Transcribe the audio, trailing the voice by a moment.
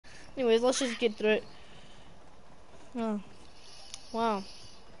Anyways, let's just get through it. Oh, wow.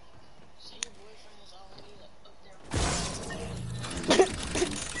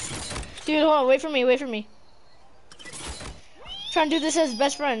 Dude, hold on, wait for me, wait for me. Trying to do this as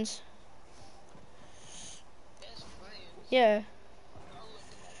best friends. Yeah.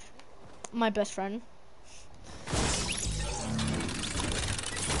 My best friend.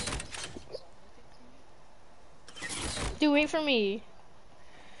 Dude, wait for me.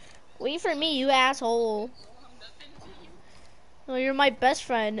 Wait for me, you asshole. No, you're my best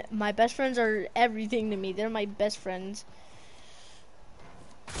friend. My best friends are everything to me. They're my best friends.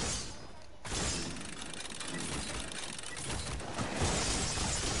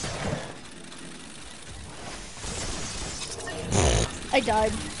 I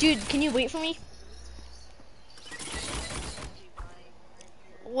died. Dude, can you wait for me?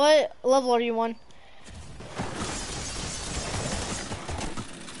 What level are you on?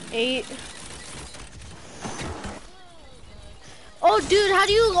 8. Oh, dude, how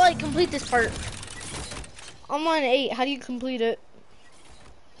do you, like, complete this part? I'm on 8. How do you complete it?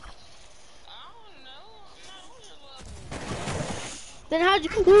 Then how'd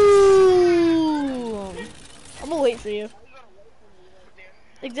you... Ooh. I'm gonna wait for you.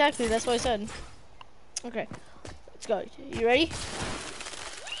 Exactly, that's what I said. Okay, let's go. You ready?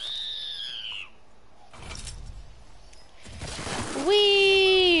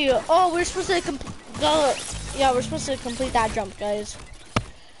 Wee! Oh, we're supposed to go. Yeah, we're supposed to complete that jump, guys.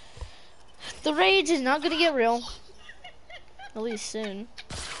 The rage is not gonna get real. At least soon.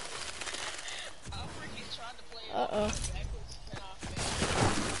 Uh-oh.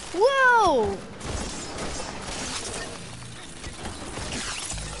 Whoa!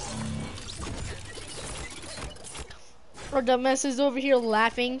 Our dumbass is over here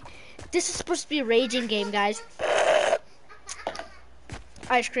laughing. This is supposed to be a raging game, guys.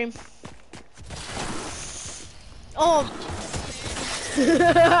 Ice cream. Oh.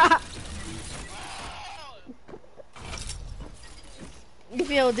 You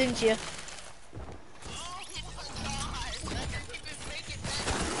failed, didn't you?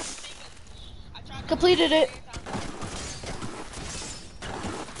 Completed it.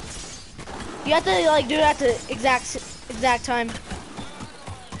 You have to like do it at the exact time.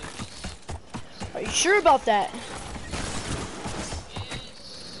 Are you sure about that?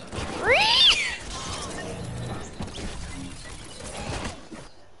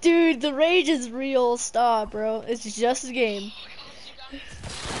 Dude, the rage is real. Stop, bro. It's just a game.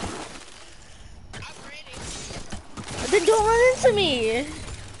 Then don't run into me.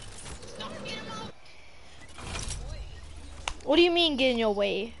 What do you mean get in your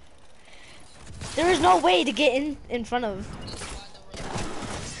way? There is no way to get in front of.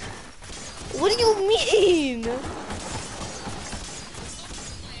 What do you mean?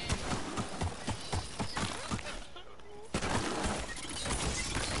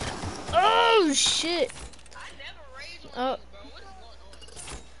 Oh shit.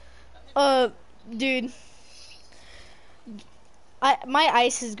 Dude. My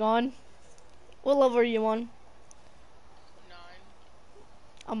ice is gone. What level are you on? 9.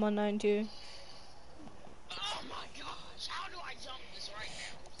 I'm on 9 too. Oh my gosh, how do I jump this right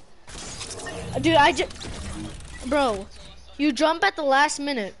now? Dude, bro, you jump at the last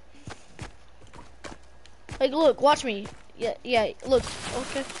minute. Like, look, watch me. Yeah, look,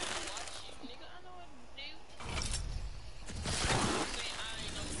 okay.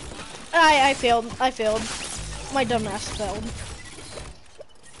 I failed. My dumbass failed.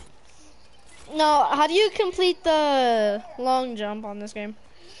 No, how do you complete the long jump on this game?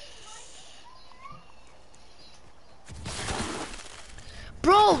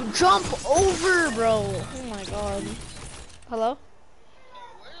 Bro, jump over, bro. Oh my god. Hello?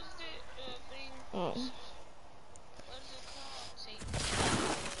 Oh.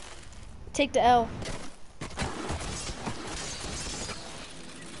 Take the L.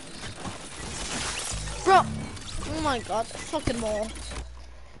 Bro! Oh my god, the fucking wall.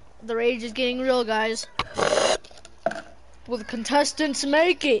 The rage is getting real, guys. Will the contestants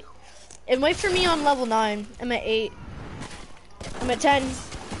make it? And wait for me on level 9. I'm at 8. I'm at 10.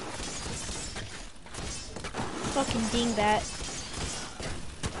 Fucking dingbat.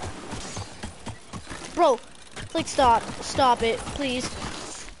 Bro, like stop it, please.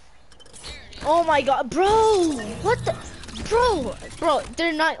 Oh my god, bro! What the? Bro,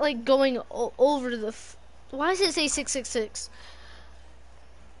 they're not like going over the. Why does it say 666?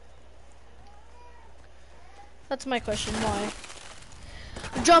 That's my question. Why?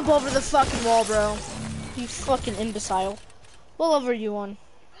 Jump over the fucking wall, bro. You fucking imbecile. What level are you on?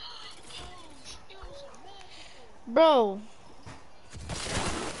 Bro.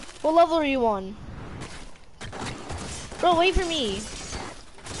 What level are you on? Bro, wait for me.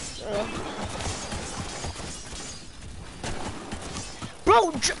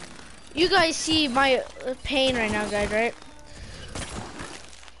 Bro, you guys see my pain right now, guys, right?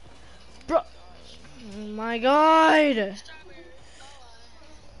 Bro, oh my God.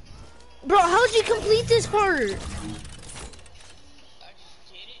 Bro, how'd you complete this part?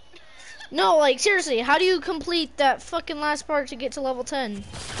 No, like, seriously, how do you complete that fucking last part to get to level 10?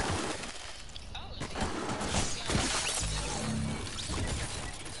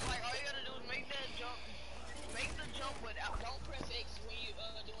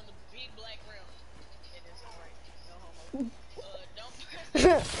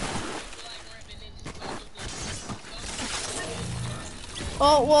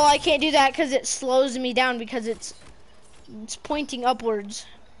 Oh, well, I can't do that because it slows me down because it's pointing upwards.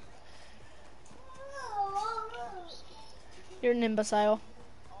 You're an imbecile.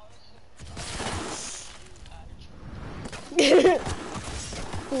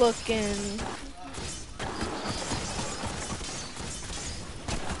 Looking.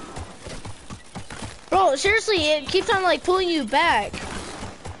 Bro, seriously, it keeps on like pulling you back.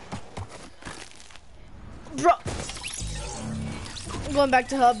 Bro. I'm going back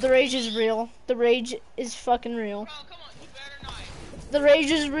to hub. The rage is real. The rage is fucking real. Bro, come on, you better not. The rage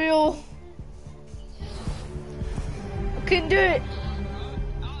is real. I couldn't do it.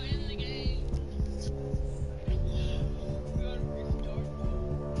 I'll end the game.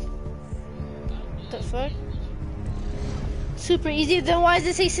 What the fuck? Super easy. Then why does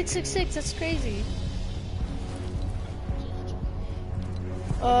it say 666? That's crazy.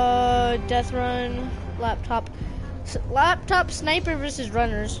 Death run, laptop. Laptop sniper versus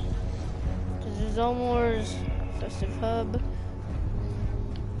runners. Zone Wars, festive hub.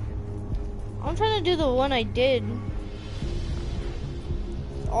 I'm trying to do the one I did.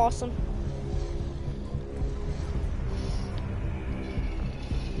 Awesome.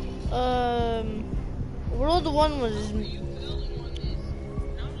 World 1 was.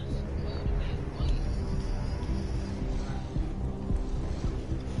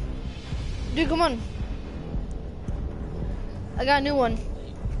 Dude, come on. I got a new one.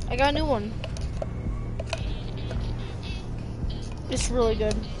 I got a new one. It's really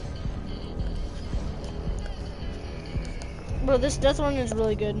good. Bro, this death run is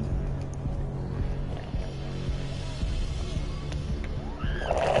really good.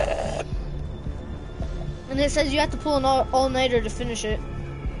 And it says you have to pull an all-nighter to finish it.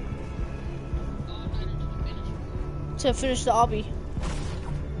 To finish the obby.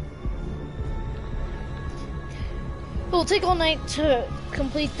 It'll take all night to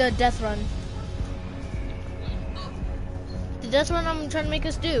complete the death run. The death run I'm trying to make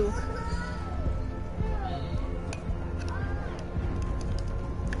us do.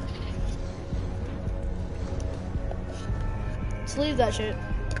 Let's leave that shit.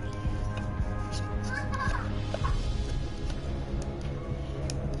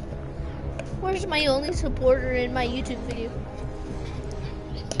 Where's my only supporter in my YouTube video?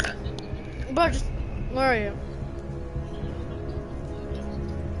 Bro, just, where are you?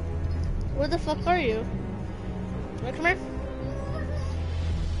 Where the fuck are you? Right, come here.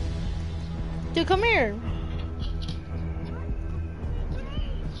 Dude, come here.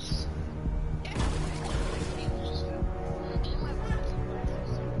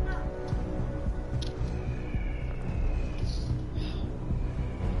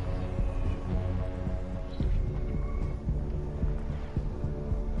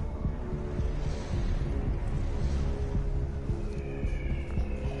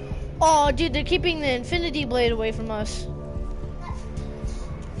 Oh, dude, they're keeping the Infinity Blade away from us.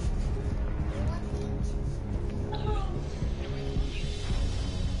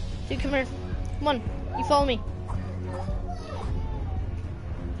 Dude, come here. Come on, you follow me.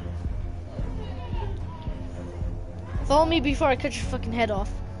 Follow me before I cut your fucking head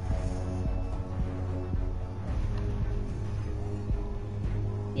off.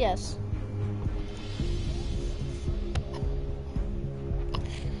 Yes.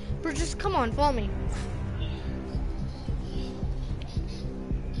 Bro, just come on, follow me.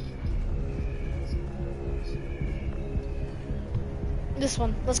 This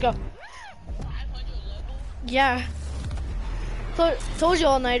one, let's go. Yeah. Told you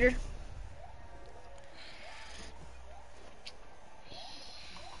all-nighter. So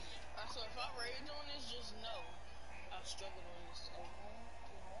if I'm ready doing this, just know I've struggled on this so long.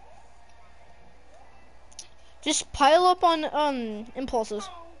 Just pile up on impulses.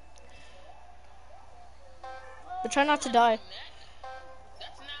 But try not to die.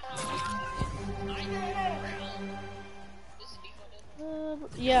 That's not how I do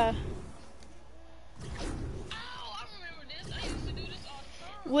it. Yeah. Oh, I remember this. I used to do this all the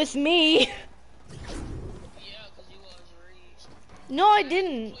time. With me. Yeah, cause you was raised. No, I I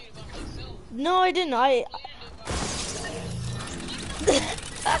didn't. completed by myself. No, I didn't. I. Completed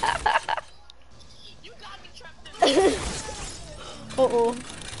it by myself. You got me trapped in there. Uh-oh.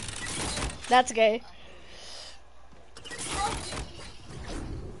 That's gay.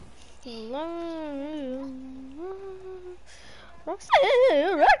 I hate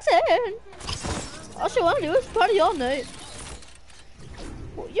Roxanne, Roxanne. All she wanna do is party all night.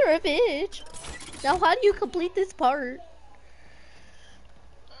 Well, you're a bitch. Now, how do you complete this part?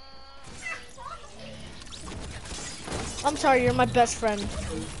 I'm sorry, you're my best friend.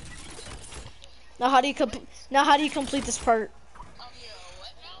 Now, how do you complete this part? yeah,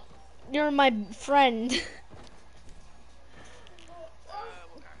 what now? You're my friend. What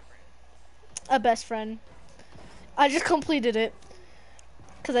kind of friend? A best friend. I just completed it.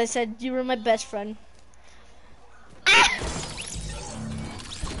 Because I said you were my best friend. What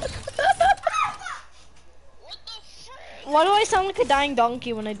the frick? Why do I sound like a dying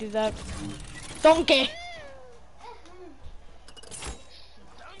donkey when I do that? Donkey!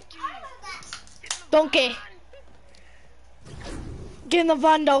 Donkey! Get in the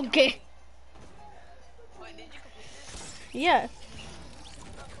van, donkey! Wait, did you complete this? Yeah.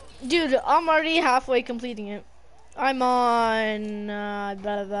 Dude, I'm already halfway completing it. I'm on...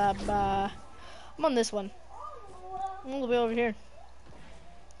 blah, blah, blah. I'm on this one. I'm all the way over here.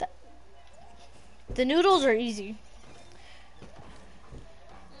 The noodles are easy.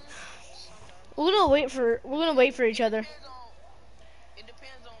 We're gonna wait for each other. It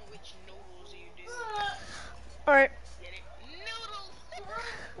depends on which noodles you do. Alright. Get it?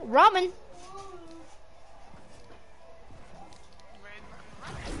 Noodles! Ramen.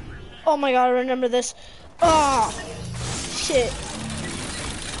 Oh my god, I remember this. Oh shit.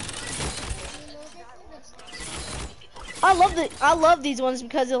 I love these ones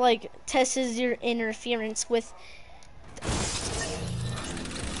because it like tests your interference with.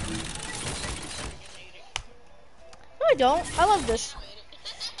 No, I don't. I love this.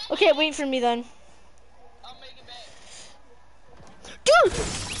 Okay, wait for me then. I'll make it back. Dude!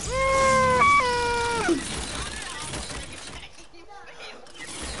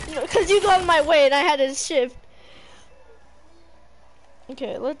 Because you got in my way and I had to shift.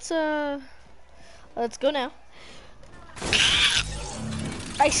 Okay, let's go now.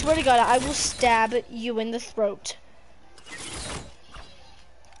 I swear to God, I will stab you in the throat.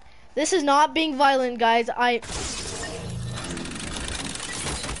 This is not being violent, guys. I'm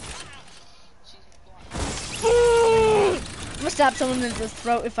gonna stab someone in the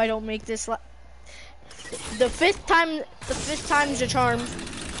throat if I don't make this. The fifth time is the charm.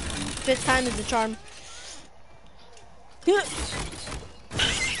 Fifth time is the charm.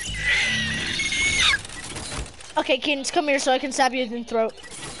 Okay, Cadence, come here so I can stab you in the throat.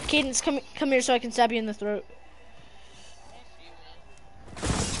 Cadence, come here so I can stab you in the throat.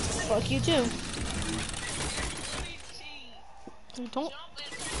 Fuck you too. Don't.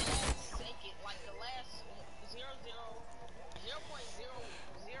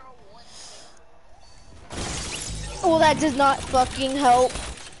 Oh, that does not fucking help.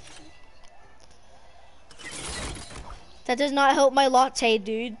 That does not help my latte,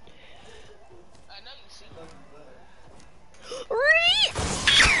 dude. I know you see.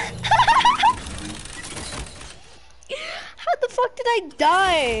 How the fuck did I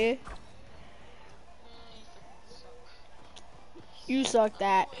die? You suck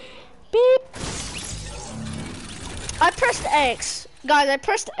that. Beep. I pressed X. Guys, I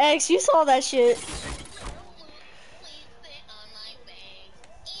pressed X. You saw that shit.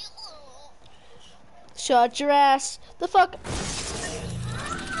 Shut your ass. The fuck?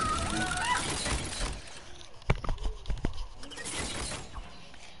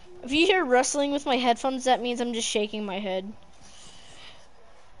 If you hear rustling with my headphones, that means I'm just shaking my head.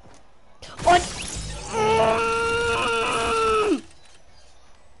 What?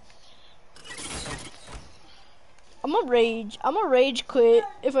 I'm a rage quit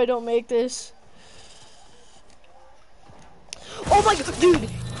if I don't make this. Oh my god, dude!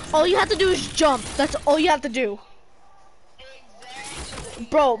 All you have to do is jump. That's all you have to do. Exactly.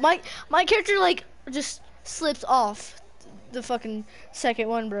 Bro, my character like just slips off the fucking second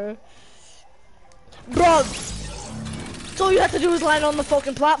one, bro. Bro, so all you have to do is land on the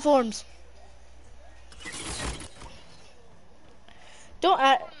fucking platforms. Don't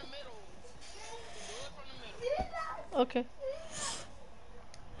add. From the middle. Do it from the middle. Okay.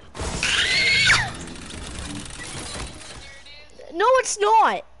 No, it's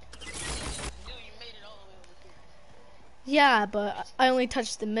not. Dude, you made it all the way over here. Yeah, but I only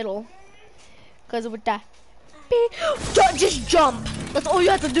touched the middle. Because with that. Just jump. That's all you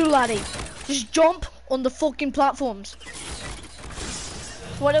have to do, laddie. Just jump on the fucking platforms.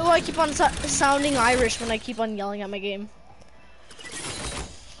 Why do I keep on sounding Irish when I keep on yelling at my game?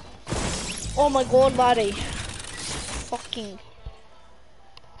 Oh my god, laddie. Fucking.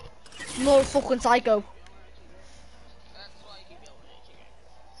 No fucking psycho.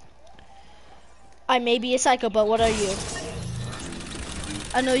 I may be a psycho, but what are you?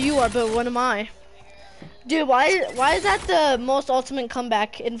 I know you are, but what am I? Dude, why is that the most ultimate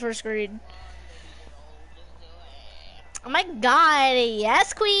comeback in first grade? Oh my god,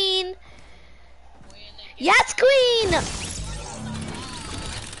 yes queen! Yes queen!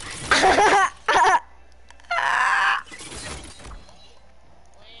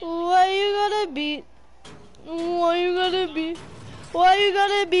 Why you gotta be? Why you gotta be? Why you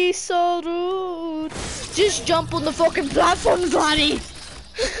gotta be so rude? Just jump on the fucking platforms, laddie!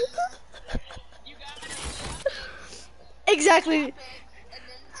 Exactly.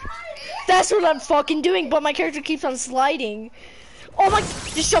 That's what I'm fucking doing, but my character keeps on sliding. Oh my,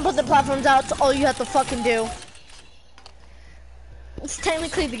 just jump on the platforms out, that's all you have to fucking do. It's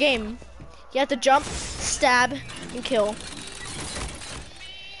technically the game. You have to jump, stab, and kill.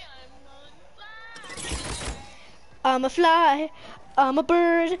 I'm a fly, I'm a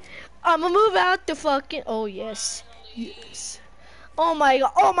bird, I'ma move out the fucking, oh yes, yes. Oh my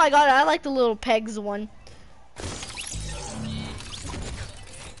god, I like the little pegs one.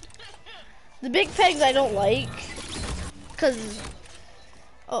 The big pegs I don't like, cause,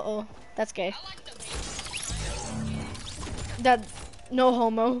 uh-oh, that's gay. That, no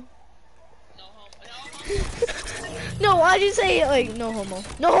homo. No, why'd you say it like, no homo?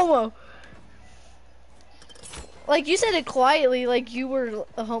 No homo! Like, you said it quietly, like you were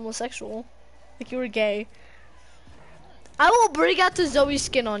a homosexual. Like you were gay. I will bring out the Zoe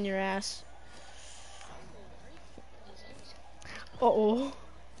skin on your ass. Uh-oh.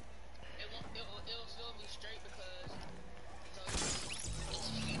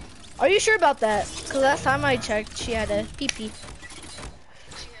 Are you sure about that? Because last time I checked, she had a pee-pee.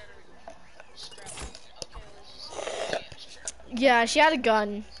 Yeah, she had a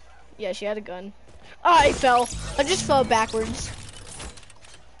gun. Yeah, she had a gun. Oh, I fell. I just fell backwards.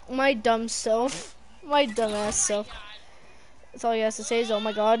 My dumb self. My dumb ass self. That's all he has to say is, oh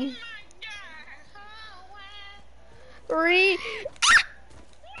my god.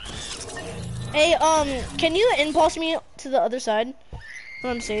 Hey, can you impulse me to the other side?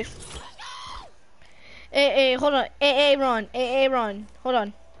 When I'm safe. Hey, hold on. Hey, Ron. Hey, Ron. Hold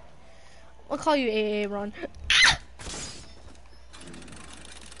on. I'll call you AA Ron.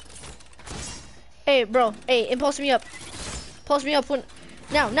 Hey, bro. Hey, impulse me up. Impulse me up when...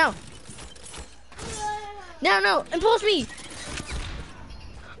 Now. Now, impulse me.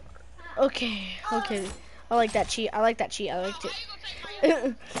 Okay. I like that cheat. I liked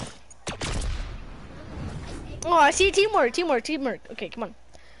it. Oh, I see teamwork. Okay, come on.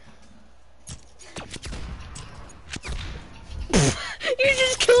 You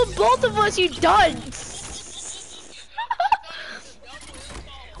just killed both of us, you dunce.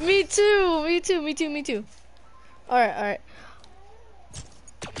 Me too. Alright.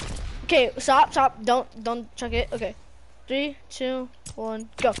 Okay, stop. Don't chuck it. Okay. 3, 2, 1,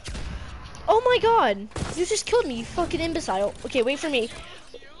 go. Oh my god. You just killed me, you fucking imbecile. Okay, wait for me.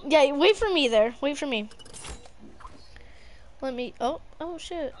 Yeah, wait for me there. Wait for me. Let me, oh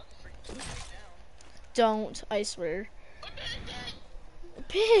shit. Don't, I swear.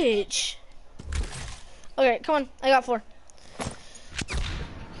 Bitch. Okay, come on, I got 4.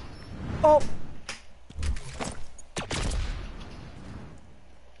 Oh.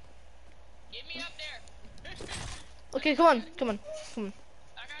 Get me up there. Okay, come on.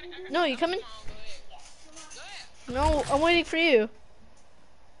 No, you coming? No, I'm waiting for you.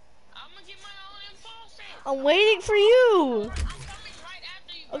 I'm gonna get my own impulse. I'm waiting for you. I'm coming right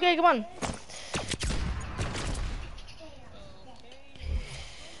after you. Okay, come on.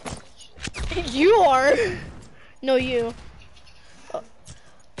 You are. No, you.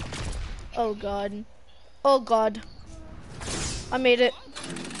 Oh god. Oh god. I made it.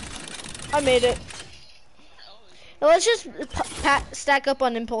 Now let's just stack up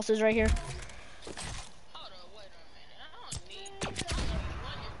on impulses right here. Hold on, wait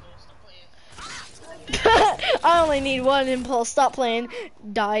a minute. I only need one impulse to play. I only need 1 impulse. Stop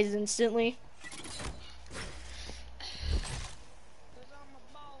playing. Dies instantly. Cause I'm a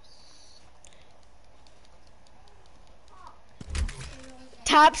boss.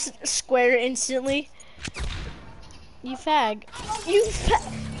 Taps square instantly. You fag.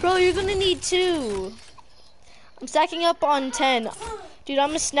 Bro, you're gonna need 2. I'm stacking up on 10. Dude, I'm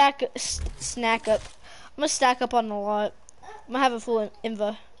gonna snack up. I'm gonna stack up on a lot. I'm gonna have a full inva.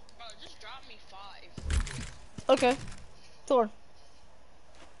 Bro, just drop me 5. Okay. Thor.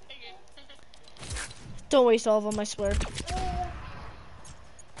 Okay. Don't waste all of them, I swear.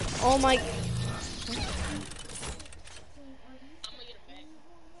 Oh my. I'm gonna get it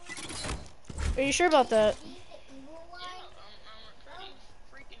back. Are you sure about that? Yeah, I'm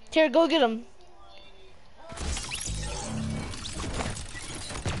pretty freaking. Here, go get him.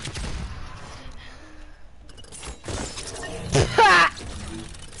 Ha!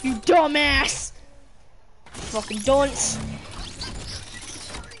 You dumbass! Fucking dunce.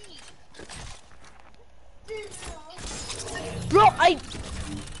 Bro,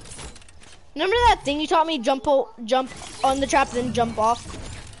 remember that thing you taught me? Jump on the trap, then jump off.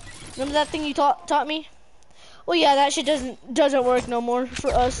 Remember that thing you taught me? Well, yeah, that shit doesn't work no more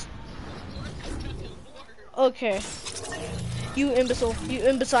for us. Okay. You imbecile. You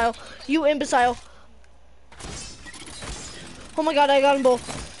imbecile. You imbecile. Oh my god, I got them both.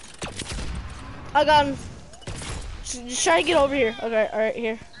 I got him. Just try to get over here. Okay, alright,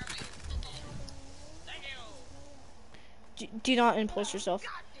 here. Do not impulse yourself.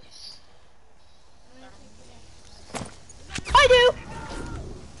 I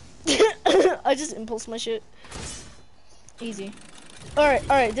do! I just impulse my shit. Easy.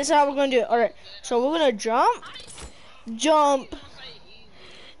 Alright, this is how we're gonna do it. Alright, so we're gonna jump.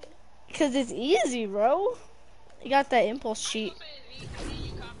 Cause it's easy, bro. You got that impulse sheet.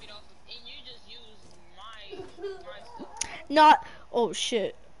 Not, oh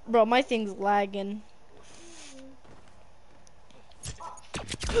shit. Bro, my thing's lagging.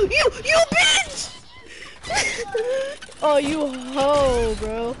 You bitch! Oh, you hoe,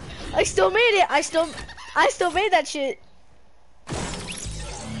 bro. I still made it. I still made that shit.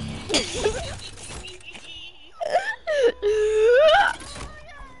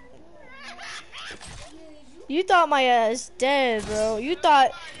 You thought my ass dead, bro. You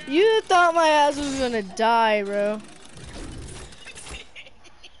thought my ass was gonna die, bro.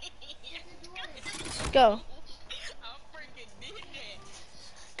 Go.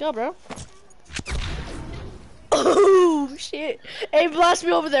 Go, bro. Oh, shit. Hey, blast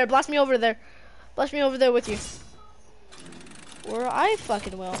me over there. Blast me over there. Blast me over there with you. Or I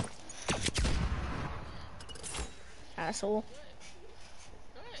fucking will. Asshole.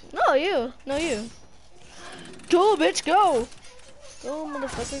 No, you. No, you. Go, bitch, go. Go,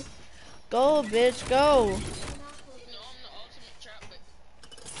 motherfucker. Go, bitch, go.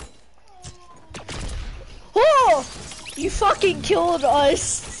 Oh! You fucking killed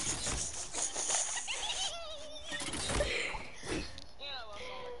us.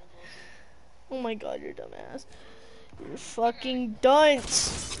 Oh my god, you're dumbass. You're fucking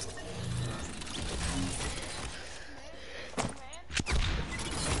dunce.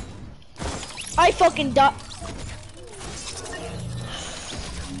 I fucking died.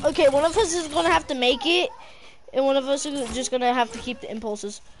 Okay, one of us is gonna have to make it, and one of us is just gonna have to keep the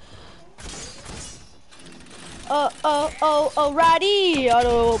impulses. Righty,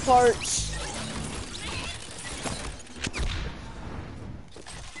 auto parts.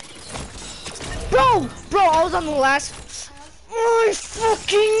 Bro, I was on the last. My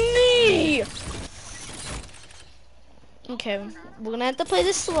fucking knee. Okay, we're gonna have to play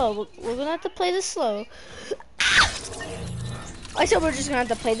this slow. We're gonna have to play this slow. I said we're just gonna have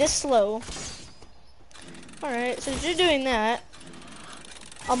to play this slow. Alright, since you're doing that,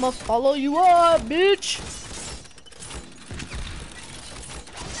 I'ma follow you up, bitch.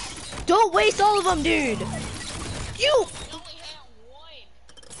 Don't waste all of them, dude. You.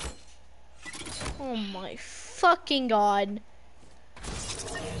 Oh my fucking god.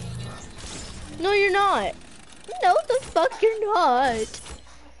 No, you're not. No, the fuck you're not.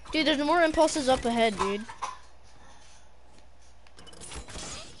 Dude, there's more impulses up ahead, dude.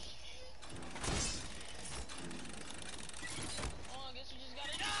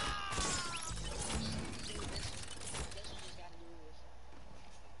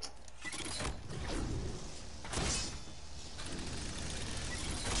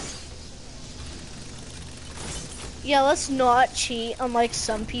 Yeah, let's not cheat unlike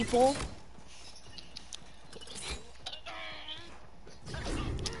some people.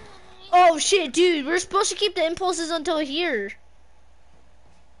 Oh shit, dude, we're supposed to keep the impulses until here.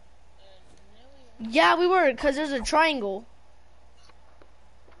 Yeah, we were, because there's a triangle.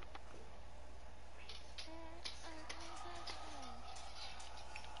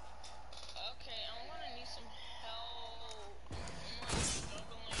 Okay, I'm gonna need some help.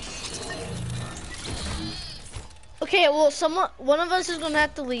 Okay, well, one of us is gonna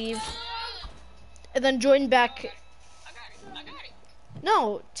have to leave. and then join back. Okay. I got it. I got it.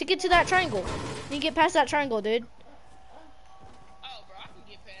 No, to get to that triangle. You get past that triangle, dude. Oh, bro, I can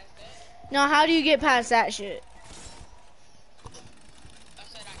get past that. Now, how do you get past that shit? I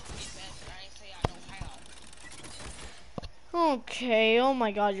said I can get past it. I ain't say I know how. Okay, oh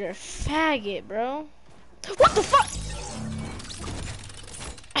my god, you're a faggot, bro. What the fuck?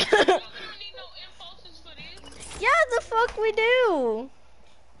 You don't need no impulses for this. Yeah, the fuck we do. No,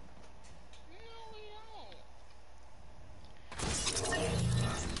 we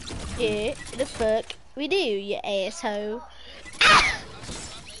don't. Yeah, the fuck we do, you asshole. You owe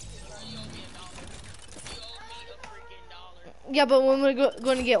me a freaking dollar. Yeah, but when we're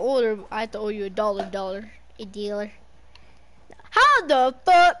gonna get older, I have to owe you $1, a dealer. How the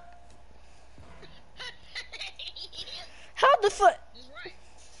fuck? How the fuck? Just right.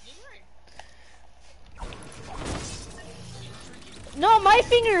 Just right. No, my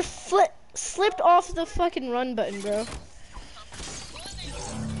finger slipped off the fucking run button, bro.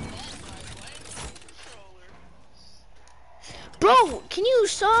 Bro, can you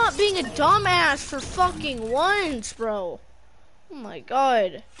stop being a dumbass for fucking once, bro? Oh my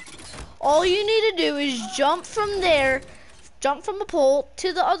god. All you need to do is jump from there, jump from the pole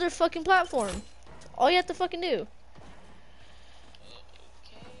to the other fucking platform. All you have to fucking do.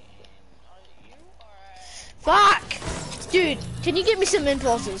 Fuck! Dude, can you give me some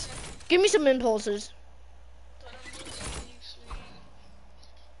impulses? Give me some impulses.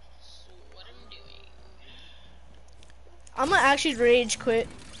 I'm gonna actually rage quit.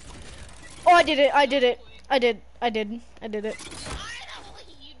 Oh, I did it. I did it. I did it.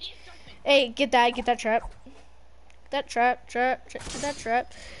 Hey, get that trap. That trap. Get that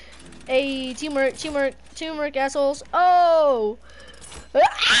trap. Hey, teamwork, assholes. Oh!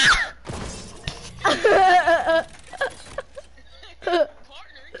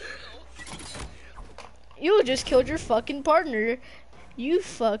 You just killed your fucking partner. You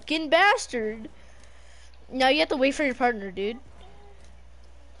fucking bastard. Now you have to wait for your partner, dude.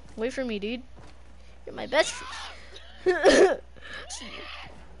 Wait for me, dude. You're my best friend.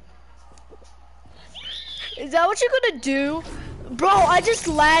 Is that what you're gonna do? Bro, I just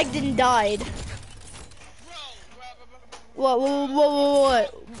lagged and died.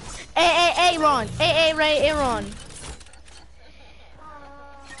 What? Hey, Ron. Hey, Ron.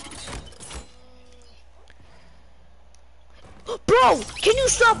 Bro, can you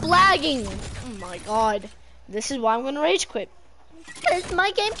stop lagging? Oh my god. This is why I'm gonna rage quit. Because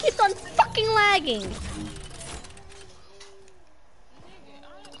my game keeps on fucking lagging.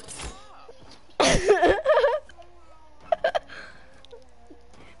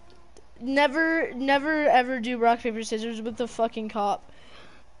 Never ever do rock, paper, scissors with the fucking cop.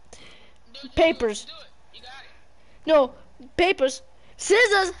 Papers. No, papers.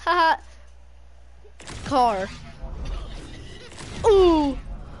 Scissors, haha. Car. Ooh.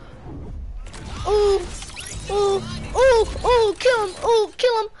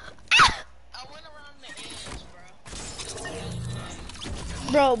 Kill him. Ah! I went around the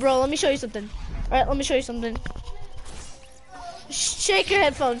edge, Bro, let me show you something. Alright, let me show you something. Shake your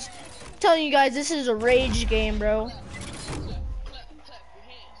headphones. I'm telling you guys, this is a rage game, bro.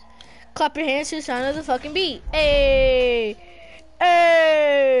 Clap your hands to the sound of the fucking beat. Hey,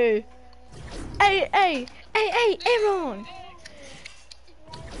 Aaron.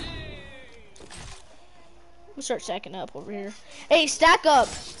 I'm gonna start stacking up over here. Hey, stack up.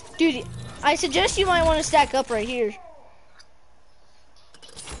 Dude, I suggest you might want to stack up right here.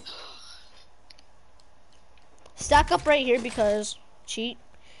 Stack up right here because cheats.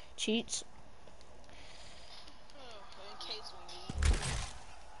 In case we need.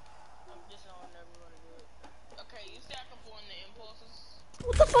 I'm just never gonna do it. Okay, you stack up on the impulses.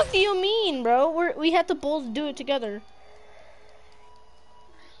 What the fuck do you mean, bro? We have to both do it together.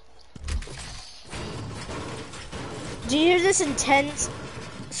 Do you hear this intense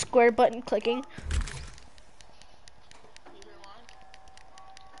square button clicking? You hear mine?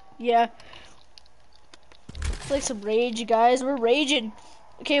 Yeah. It's like some rage, guys. We're raging.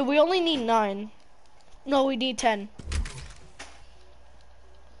 Okay, we only need 9. No, we need 10.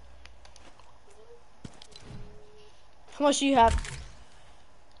 How much do you have?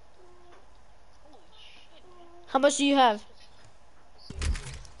 How much do you have?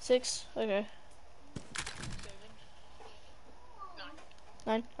 6? Okay.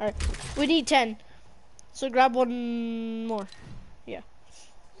 9? Alright. We need 10. So grab one more. Yeah.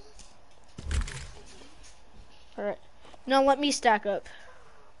 Alright. Now let me stack up.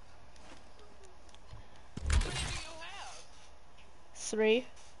 How many do you have? 3.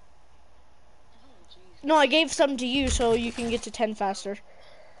 Oh, jeez. No, I gave some to you so you can get to 10 faster.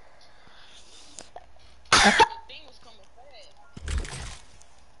 thing was coming fast.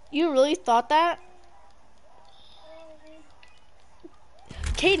 You really thought that?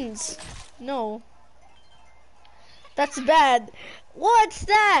 Cadence. No. That's bad. What's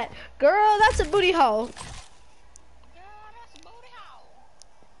that? Girl, that's a booty hole. Girl, that's a booty hole.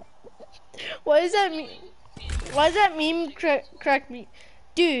 Why does that mean? Why does that meme crack me?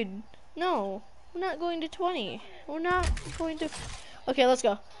 Dude, no. We're not going to 20. We're not going to... Okay, let's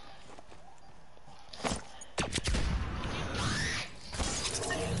go.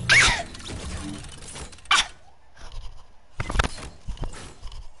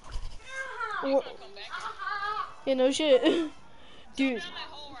 Come back here. Yeah, no shit. Jump Dude. down that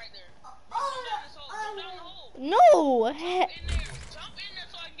hole right there. Jump down this hole. Jump down the hole. No. Jump in there. Jump in there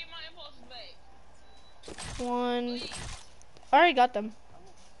so I can get my impulses back. One. Please. I already got them.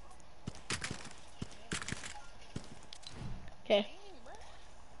 Okay.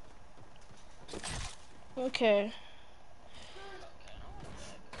 Okay.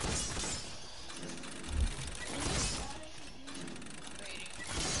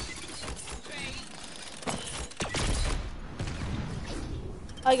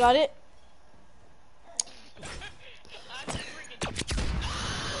 I got it.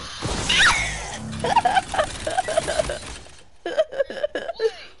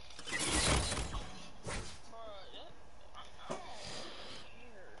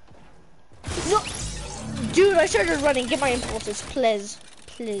 No, dude, I started running. Get my impulses, please,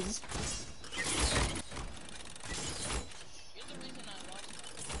 please.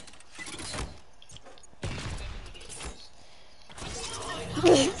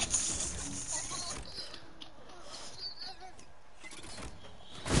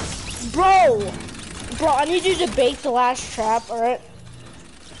 Bro, I need you to bait the last trap, all right?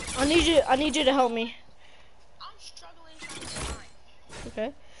 I need you to help me. I'm struggling trying to find.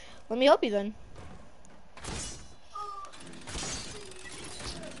 Okay, let me help you then.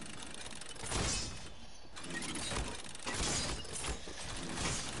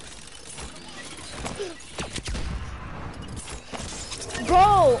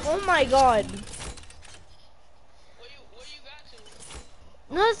 Bro, oh my god. Where you got to?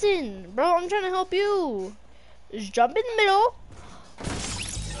 Nothing, bro, I'm trying to help you. Just jump in the middle.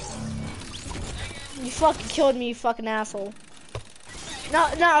 You fucking killed me, you fucking asshole.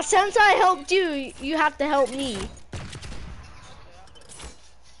 Now, since I helped you, you have to help me.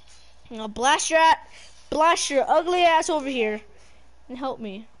 Now blast your ugly ass over here and help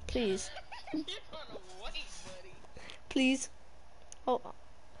me, please. You're gonna wait, buddy. Please. Oh,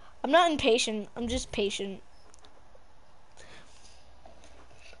 I'm not impatient. I'm just patient.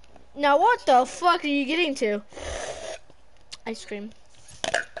 Now, what the fuck are you getting to? Ice cream.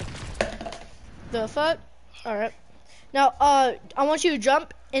 The fuck? All right. Now, I want you to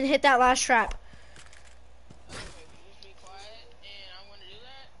jump and hit that last trap. Okay, just be quiet, and I'm gonna do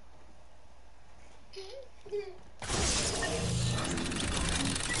that.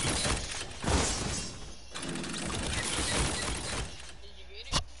 Did you get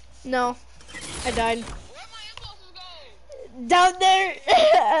it? No, I died. Where'd my impulses go? Down there.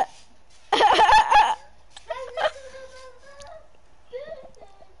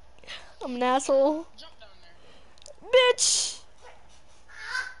 I'm an asshole. Jump down there. Bitch.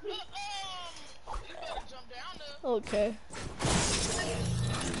 You better jump down there. Okay.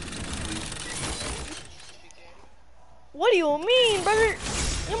 What do you mean, brother?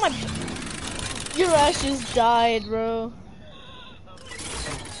 Your ass just died, bro.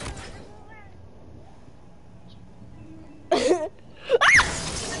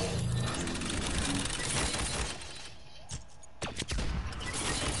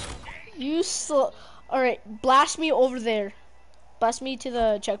 You slow. All right, blast me over there. Blast me to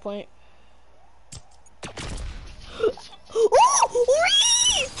the checkpoint.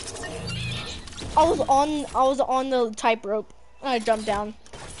 I was on the tightrope. I jumped down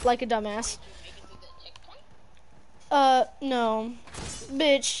like a dumbass. No.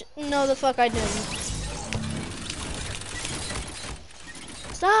 Bitch, no the fuck I didn't.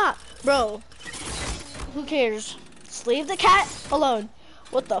 Stop, bro. Who cares? Just leave the cat alone.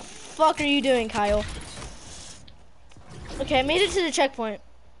 What the fuck are you doing, Kyle? Okay, I made it to the checkpoint.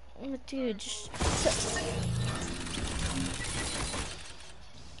 Oh, dude, just...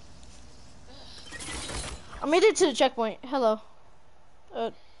 I made it to the checkpoint. Hello.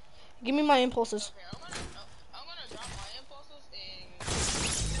 Give me my impulses. Okay, I'm gonna drop my impulses and...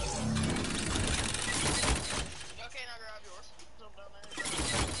 Okay, now grab yours. Jump down there and grab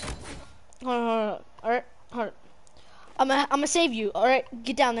Hold on. Alright, hold on. I'm gonna save you. Alright,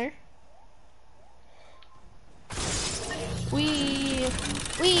 get down there. Wee.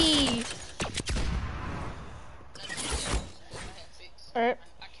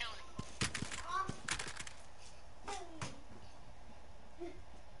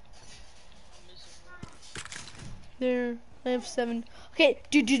 I have 7. Okay,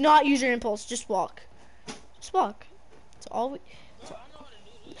 dude, do not use your impulse. Just walk. Just walk. It's all we... Bro, I know how to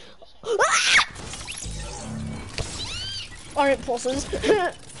do this. This ain't Our impulses.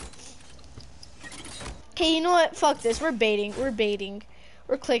 Okay, you know what? Fuck this. We're baiting. We're baiting.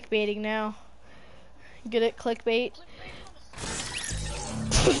 We're clickbaiting now. Get it? Clickbait.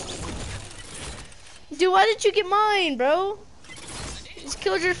 Dude, why did you get mine, bro? Just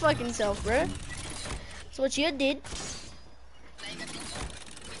killed your fucking self, bro. That's what you did.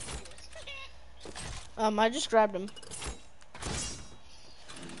 I just grabbed him.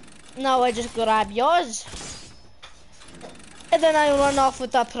 No, I just grabbed yours. And then I run off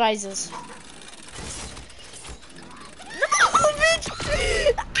with the prizes. No, bitch!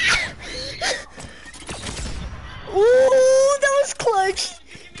 Ooh, that was clutch.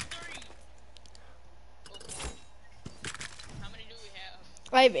 How many do we have?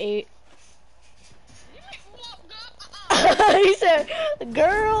 I have 8. He said,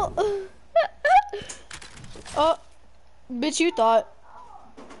 girl. Oh, bitch, you thought.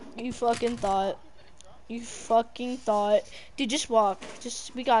 You fucking thought. You fucking thought. Dude, just walk.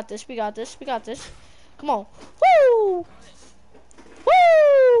 Just, we got this, we got this, we got this. Come on. Woo!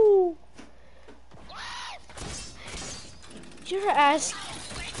 Woo! Your ass.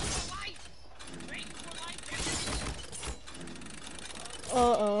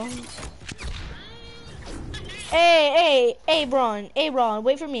 Uh-oh. Hey, Aaron,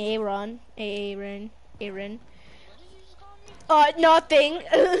 wait for me, Aaron. Aaron. Nothing.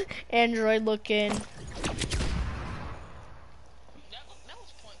 Android looking. That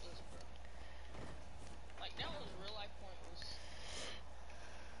was pointless, bro. Like, that was real life pointless.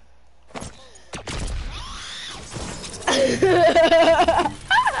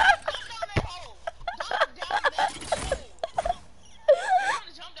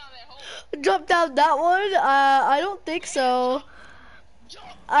 Jump down that one? I don't think so.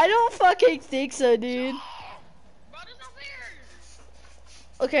 I don't fucking think so, dude.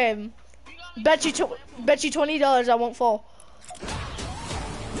 Okay. Bet you $20 I won't fall.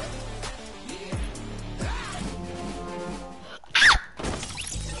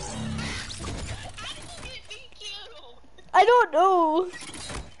 I don't know.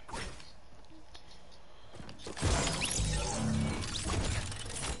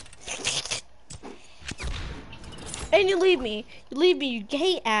 And you leave me. You leave me, you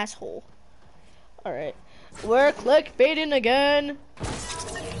gay asshole. Alright. We're clickbaiting again.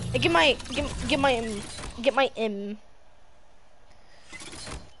 Hey, get my M. Get my M.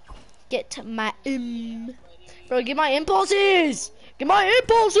 Bro, get my impulses! Get my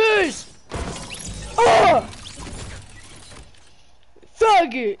impulses! Oh!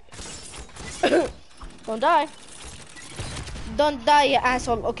 Faggot! Don't die. Don't die, you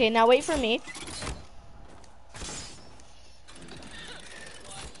asshole. Okay, now wait for me.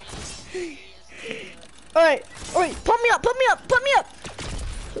 Alright, pump me up. Pump me up!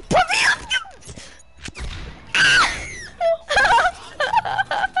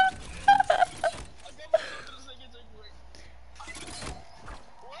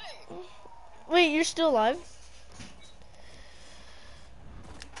 Wait, you're still alive?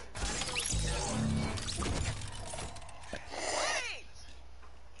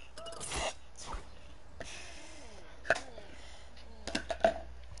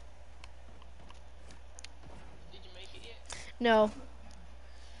 No.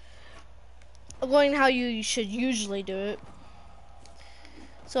 I'm going how you should usually do it.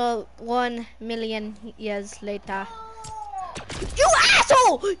 So 1 million years later. You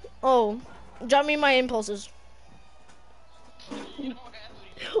asshole! Oh, drop me my impulses.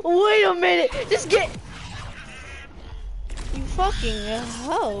 Wait a minute, just get. You fucking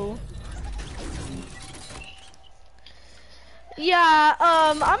hoe. Yeah,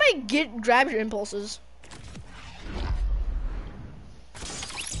 I might grab your impulses.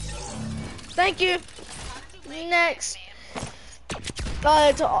 Thank you. Next.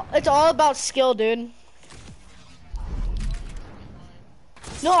 It's all about skill, dude.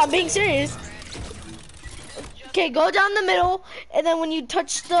 No, I'm being serious. Okay, go down the middle, and then when you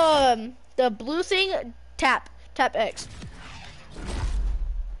touch the blue thing, tap X.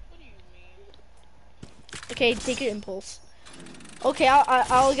 Okay, take your impulse. Okay,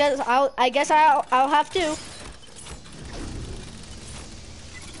 I guess I'll have to.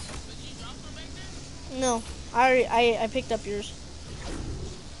 No, I picked up yours.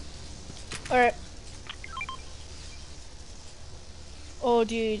 All right. Oh,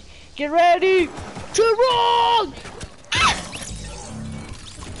 dude, get ready to roll!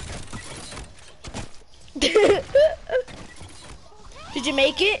 Did you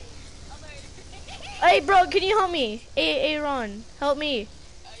make it? Hey, bro, can you help me? Hey, Ron, help me.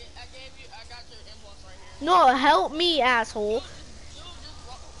 I got your impulse right here. No, help me, asshole.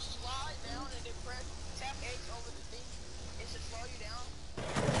 Just slide down and then tap X over the thing. It should slow you down.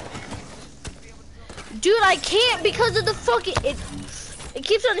 And you should be able to jump. Dude, I can't because of the fucking it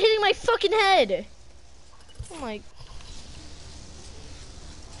keeps on hitting my fucking head. Oh my.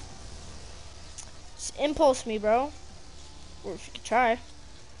 Just impulse me, bro. Or if you could try.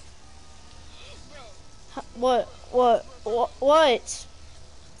 Bro. What?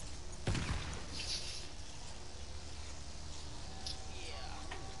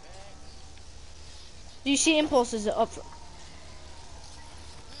 Do you see impulses up?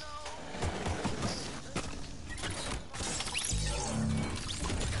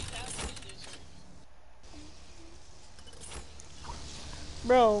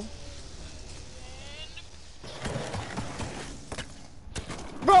 Bro.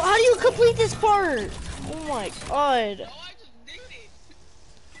 Bro, how do you complete this part? Oh my god.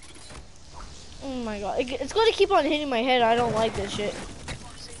 Oh my god. It's going to keep on hitting my head. I don't like this shit.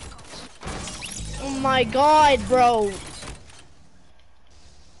 Oh my god, bro.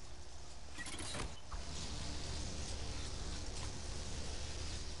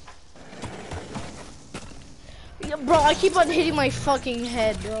 Yeah, bro, I keep on hitting my fucking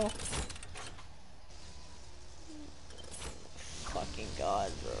head, bro. Fucking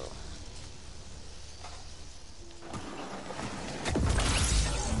god, bro.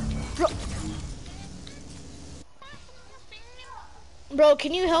 Bro,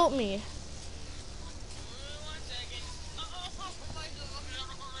 can you help me?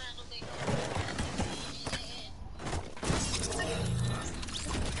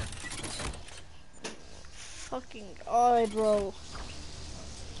 Fucking god, bro.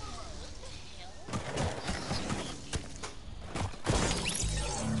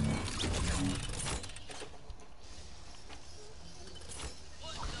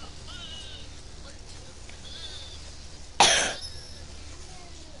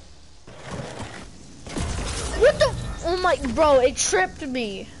 What the? Oh my, bro, it tripped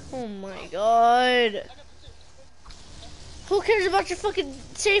me. Oh my god. Who cares about your fucking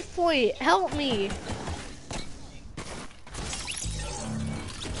save point? Help me.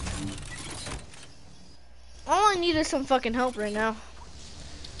 All I need is some fucking help right now.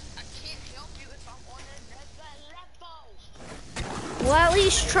 I can't help you if I'm on that level. Well, at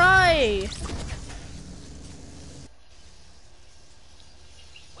least try.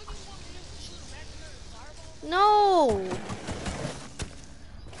 What do you want me to shoot a imaginary fireball? No.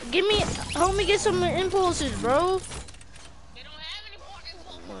 Help me get some impulses, bro. They don't have any more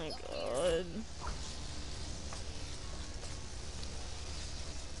impulses. Oh my god.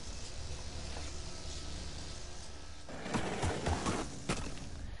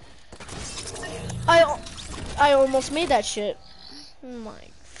 I almost made that shit. Oh my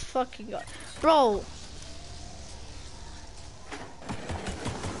fucking god. Bro.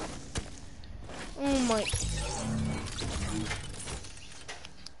 Oh my.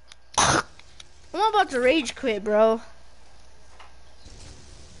 I'm about to rage quit, bro.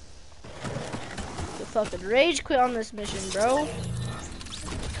 To fucking rage quit on this mission, bro.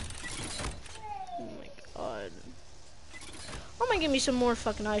 Oh my god. I'm gonna give me some more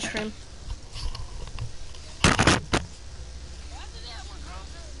fucking ice cream.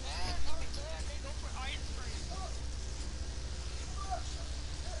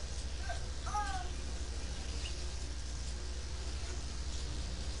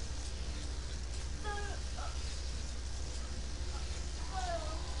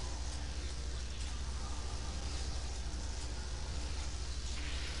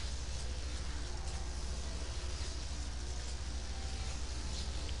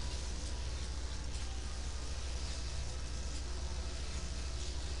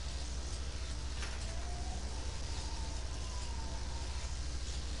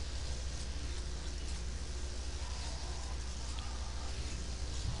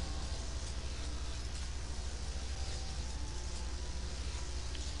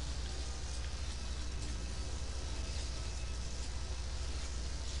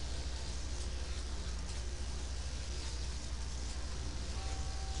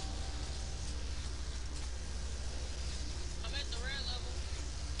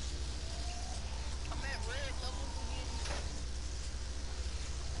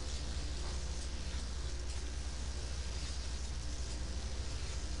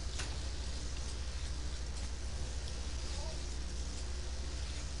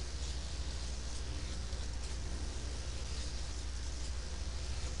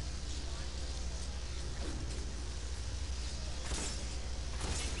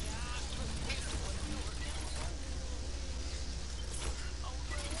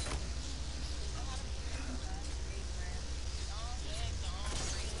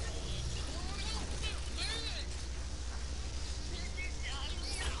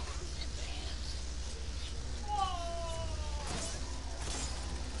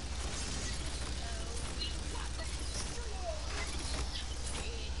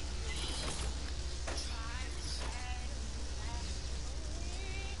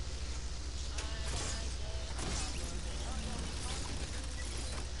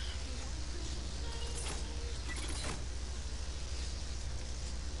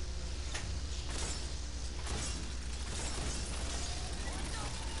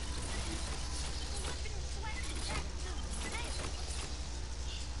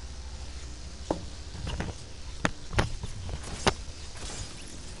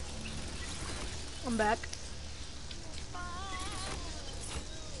 I'm back.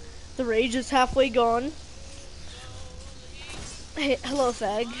 The rage is halfway gone. Hey, hello,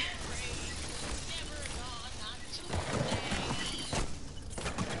 fag.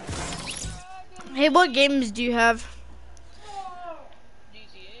 Hey, what games do you have?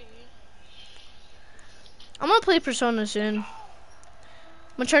 GTA. I'm gonna play Persona soon. I'm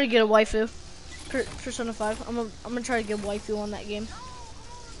gonna try to get a waifu. Persona 5. I'm gonna try to get a waifu on that game.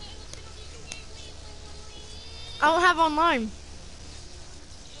 I don't have online.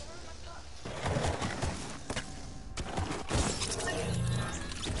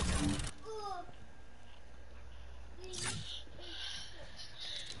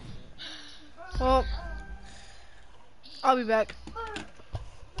 Well, I'll be back.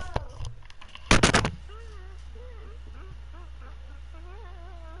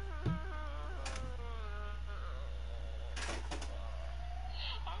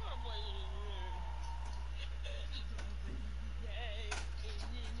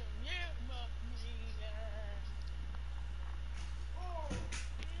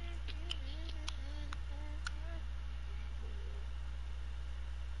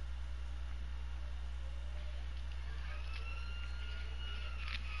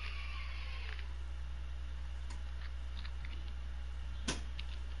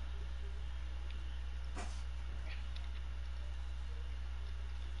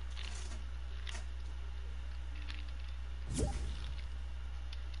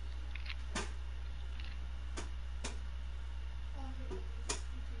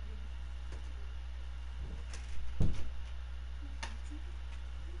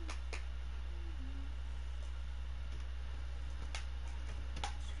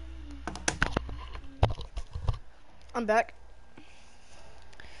 I'm back.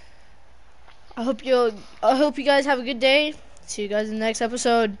 I hope you guys have a good day. See you guys in the next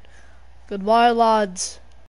episode. Goodbye, lads.